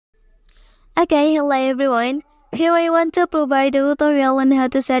Okay, hello everyone. Here I want to provide a tutorial on how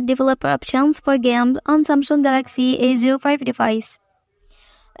to set developer options for games on Samsung Galaxy A05 device.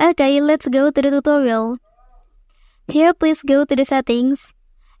 Okay, let's go to the tutorial. Here, please go to the settings,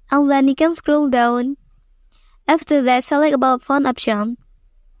 and then you can scroll down. After that, select about phone option.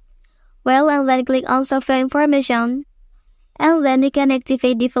 And then click on software information. And then you can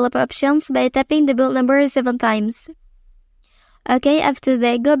activate developer options by tapping the build number 7 times. Okay, after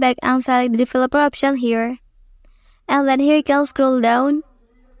that, go back and select the developer option here. And then here you can scroll down.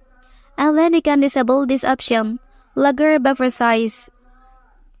 And then you can disable this option, larger buffer size.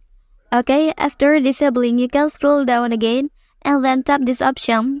 Okay, after disabling, you can scroll down again and then tap this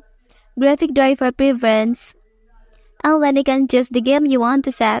option, graphic driver preference. And then you can choose the game you want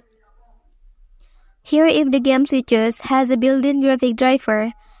to set. Here, if the game you choose has a built-in graphic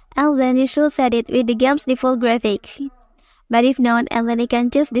driver, and then you should set it with the game's default graphic. But if not, and then you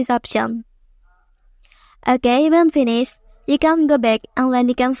can choose this option. Okay, when finished, you can go back and then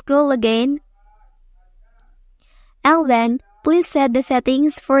you can scroll again. And then, please set the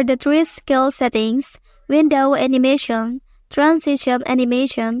settings for the 3 scale settings, window animation, transition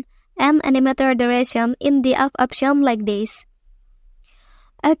animation, and animator duration in the off option like this.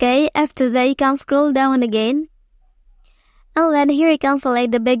 Okay, after that you can scroll down again. And then here you can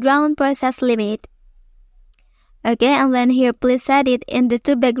select the background process limit. Okay, and then here please set it in the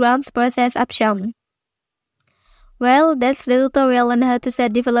 2 backgrounds process option. Well, that's the tutorial on how to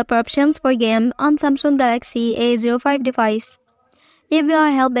set developer options for game on Samsung Galaxy A05 device. If you are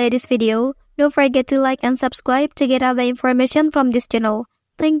helped by this video, don't forget to like and subscribe to get other information from this channel.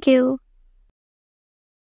 Thank you.